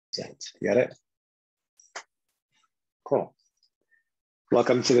You got it? Cool.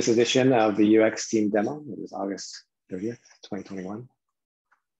 Welcome to this edition of the UX Team Demo. It is August 30th, 2021.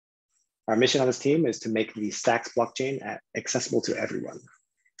 Our mission on this team is to make the Stacks blockchain accessible to everyone.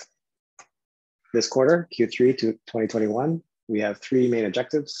 This quarter, Q3 to 2021, we have three main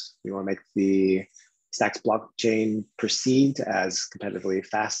objectives. We want to make the Stacks blockchain perceived as competitively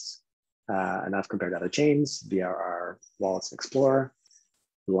fast enough compared to other chains via our wallets and Explorer.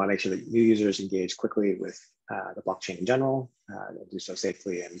 We want to make sure that new users engage quickly with the blockchain in general, and do so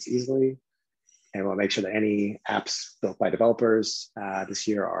safely and easily. And we'll make sure that any apps built by developers this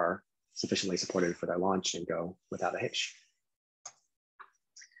year are sufficiently supported for their launch and go without a hitch.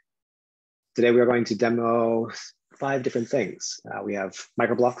 Today, we are going to demo 5 different things. We have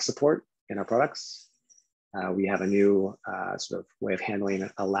Microblock support in our products. We have a new sort of way of handling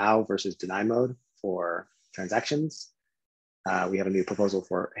allow versus deny mode for transactions. We have a new proposal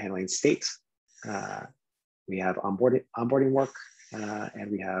for handling state. We have onboarding work,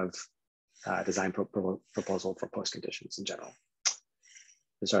 and we have a design proposal for post conditions in general.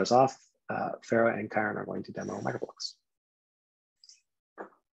 To start us off, Fara and Kyran are going to demo Microblocks.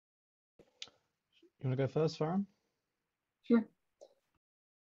 You want to go first, Fara? Sure.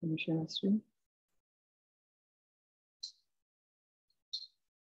 Let me share my screen.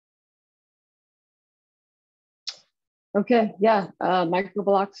 Okay, yeah,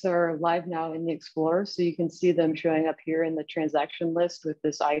 Microblocks are live now in the Explorer, so you can see them showing up here in the transaction list with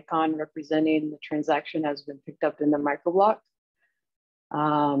this icon representing the transaction has been picked up in the Microblock.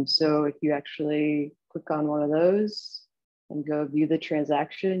 So if you actually click on one of those and go view the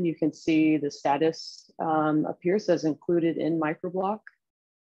transaction, you can see the status up here says included in Microblock.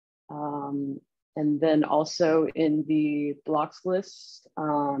 And then also in the blocks list,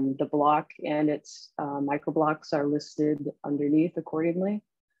 the block and its microblocks are listed underneath accordingly.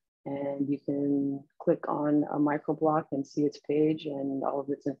 And you can click on a microblock and see its page and all of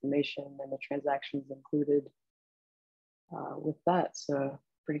its information and the transactions included with that. So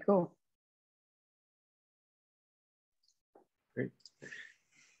pretty cool. Great.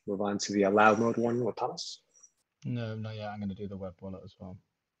 Move on to the allow mode one with Thomas. No, not yet. I'm going to do the web wallet as well.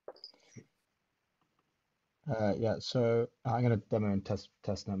 Yeah, so I'm going to demo in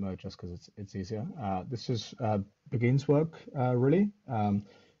testnet mode just because it's easier. This is begins work, really.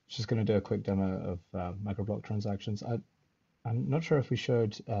 Just going to do a quick demo of Microblock transactions. I'm not sure if we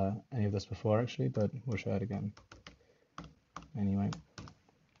showed any of this before, actually, but we'll show it again. Anyway.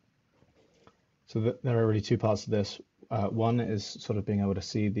 So there are really 2 parts to this. One is sort of being able to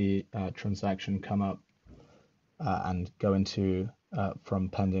see the transaction come up and go into from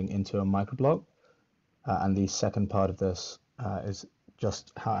pending into a microblock. And the second part of this is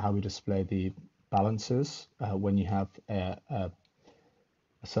just how we display the balances when you have a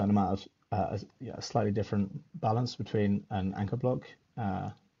certain amount of a slightly different balance between an anchor block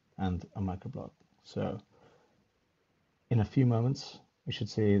and a microblock. So in a few moments, we should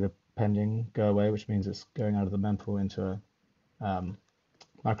see the pending go away, which means it's going out of the mempool into a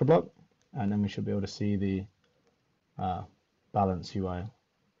microblock, and then we should be able to see the balance UI.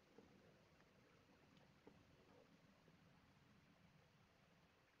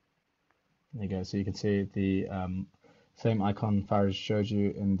 There you go. So you can see the same icon Fara showed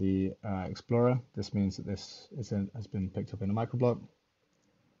you in the Explorer. This means that this has been picked up in a microblock.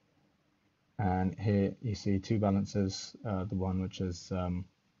 And here you see 2 balances, the one which is, the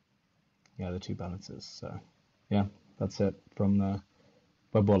 2 balances. So yeah, that's it from the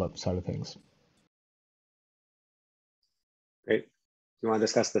web wallet side of things. Great. Do you want to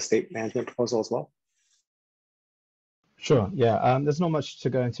discuss the state management proposal as well? Sure, yeah, there's not much to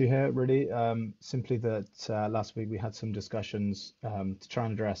go into here, really. Simply that last week we had some discussions to try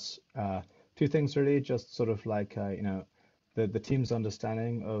and address 2 things, really, just sort of like, the team's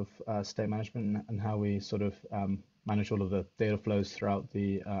understanding of state management and how we sort of manage all of the data flows throughout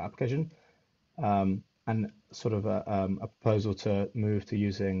the application, and sort of a proposal to move to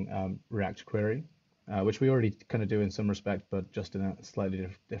using React Query, which we already kind of do in some respect, but just in a slightly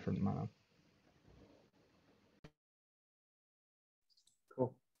different manner.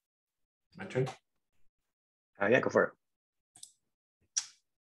 Cool. My turn? Yeah, go for it.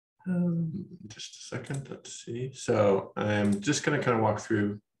 Just a second, let's see. So I'm just going to kind of walk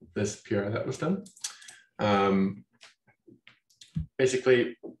through this PR that was done.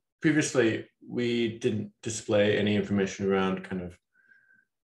 Basically, previously, we didn't display any information around kind of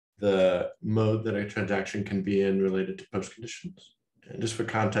the mode that a transaction can be in related to post conditions. And just for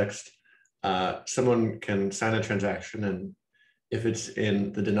context, someone can sign a transaction, and if it's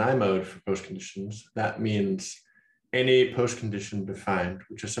in the deny mode for post conditions, that means any post condition defined,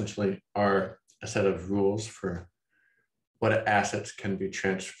 which essentially are a set of rules for what assets can be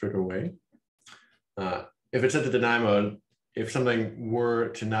transferred away. If it's at the deny mode, if something were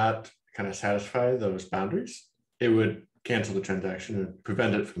to not kind of satisfy those boundaries, it would cancel the transaction and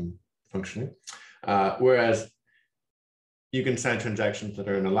prevent it from functioning. Whereas you can sign transactions that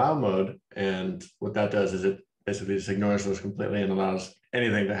are in allow mode, and what that does is it basically just ignores those completely and allows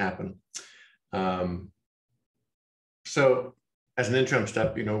anything to happen. So as an interim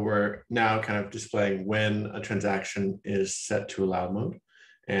step, we're now kind of displaying when a transaction is set to allow mode.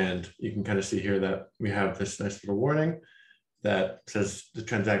 And you can kind of see here that we have this nice little warning that says the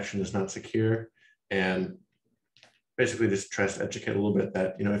transaction is not secure. And basically just tries to educate a little bit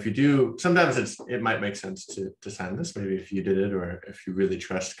that, if you do, sometimes it might make sense to sign this, maybe if you did it or if you really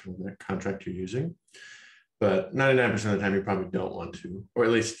trust kind of the contract you're using. But 99% of the time, you probably don't want to, or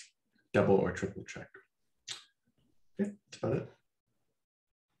at least double or triple check. Okay, that's about it.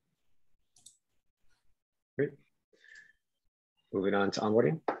 Great. Moving on to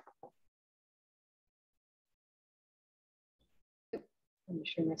onboarding. Let me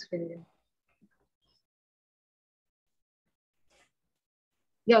share my screen again.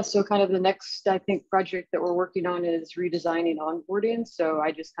 Yeah, so kind of the next, I think, project that we're working on is redesigning onboarding. So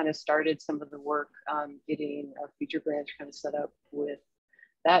I just kind of started some of the work getting our feature branch kind of set up with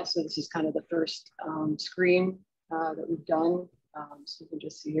that. So this is kind of the first screen that we've done. So you can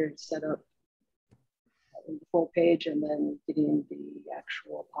just see here it's set up in the full page and then getting the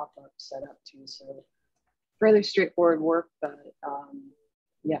actual pop-up set up too. So fairly straightforward work, but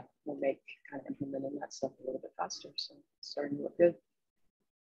yeah, we'll make kind of implementing that stuff a little bit faster. So it's starting to look good.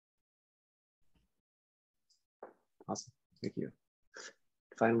 Awesome, thank you.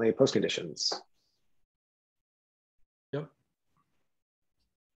 Finally, post conditions. Yep.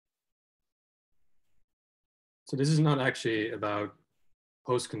 So this is not actually about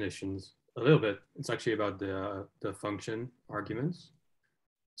post conditions a little bit. It's actually about the function arguments.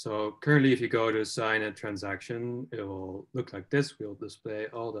 So currently, if you go to sign a transaction, it will look like this. We'll display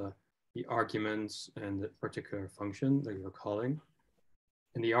all the arguments and the particular function that you're calling.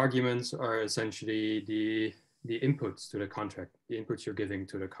 And the arguments are essentially the inputs to the contract, the inputs you're giving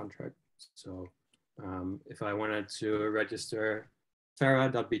to the contract. So if I wanted to register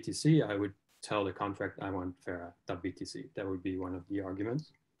Fara.btc, I would tell the contract I want Fara.btc. That would be one of the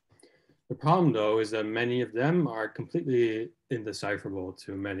arguments. The problem, though, is that many of them are completely indecipherable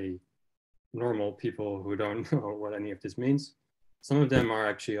to many normal people who don't know what any of this means. Some of them are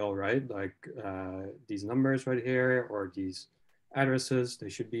actually all right, like these numbers right here, or these addresses. They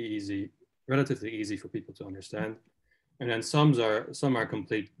should be easy, relatively easy for people to understand. And then some are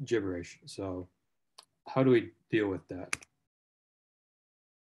complete gibberish. So how do we deal with that?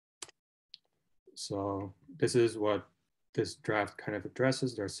 So this is what this draft kind of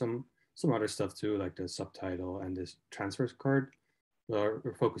addresses. There's some other stuff too, like the subtitle and this transfer card.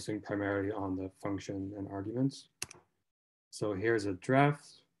 We're focusing primarily on the function and arguments. So here's a draft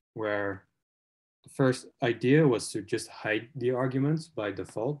where the first idea was to just hide the arguments by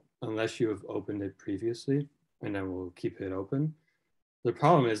default, unless you have opened it previously, and then we'll keep it open. The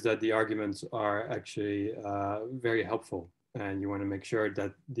problem is that the arguments are actually very helpful, and you want to make sure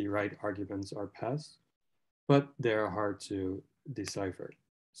that the right arguments are passed, but they're hard to decipher.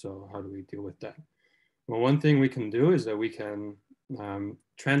 So how do we deal with that? Well, one thing we can do is that we can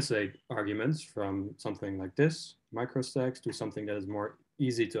translate arguments from something like this, microstacks, to something that is more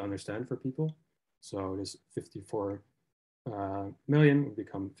easy to understand for people. So this 54 million will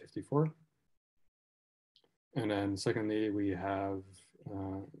become 54. And then secondly, we have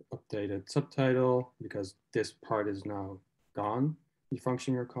updated subtitle because this part is now gone, the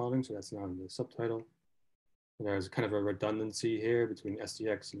function you're calling, so that's now in the subtitle. And there's kind of a redundancy here between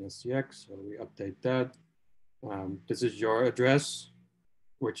SDX and SDX, so we update that. This is your address,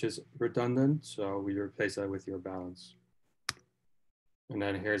 which is redundant, so we replace that with your balance. And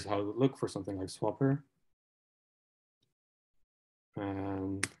then here's how it would look for something like Swapper.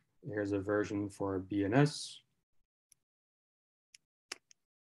 And here's a version for BNS.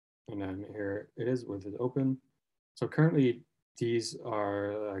 And then here it is with it open. So currently these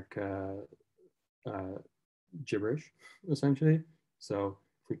are like gibberish, essentially. So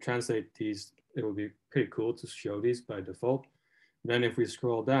if we translate these, it will be pretty cool to show these by default. Then if we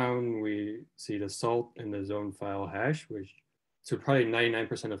scroll down, we see the salt and the zone file hash, which to probably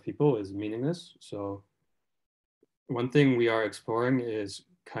 99% of people is meaningless. So one thing we are exploring is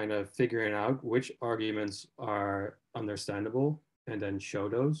kind of figuring out which arguments are understandable and then show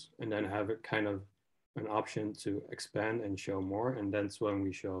those, and then have it kind of an option to expand and show more. And that's when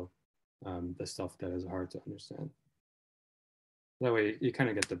we show the stuff that is hard to understand. That way you kind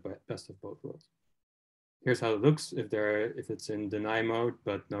of get the best of both worlds. Here's how it looks if it's in deny mode,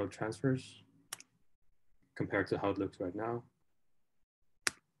 but no transfers compared to how it looks right now.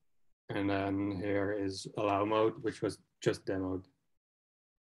 And then here is allow mode, which was just demoed.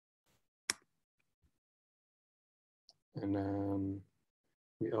 And then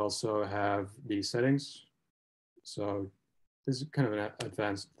we also have these settings. So this is kind of an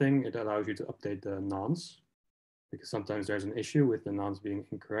advanced thing. It allows you to update the nonce, because sometimes there's an issue with the nonce being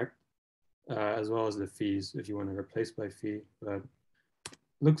incorrect, as well as the fees if you want to replace by fee. But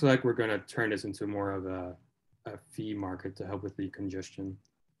looks like we're going to turn this into more of a fee market to help with the congestion.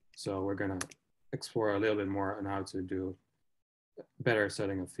 So we're going to explore a little bit more on how to do better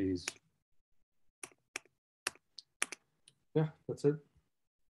setting of fees. Yeah, that's it.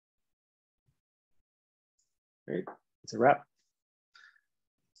 Great. It's a wrap.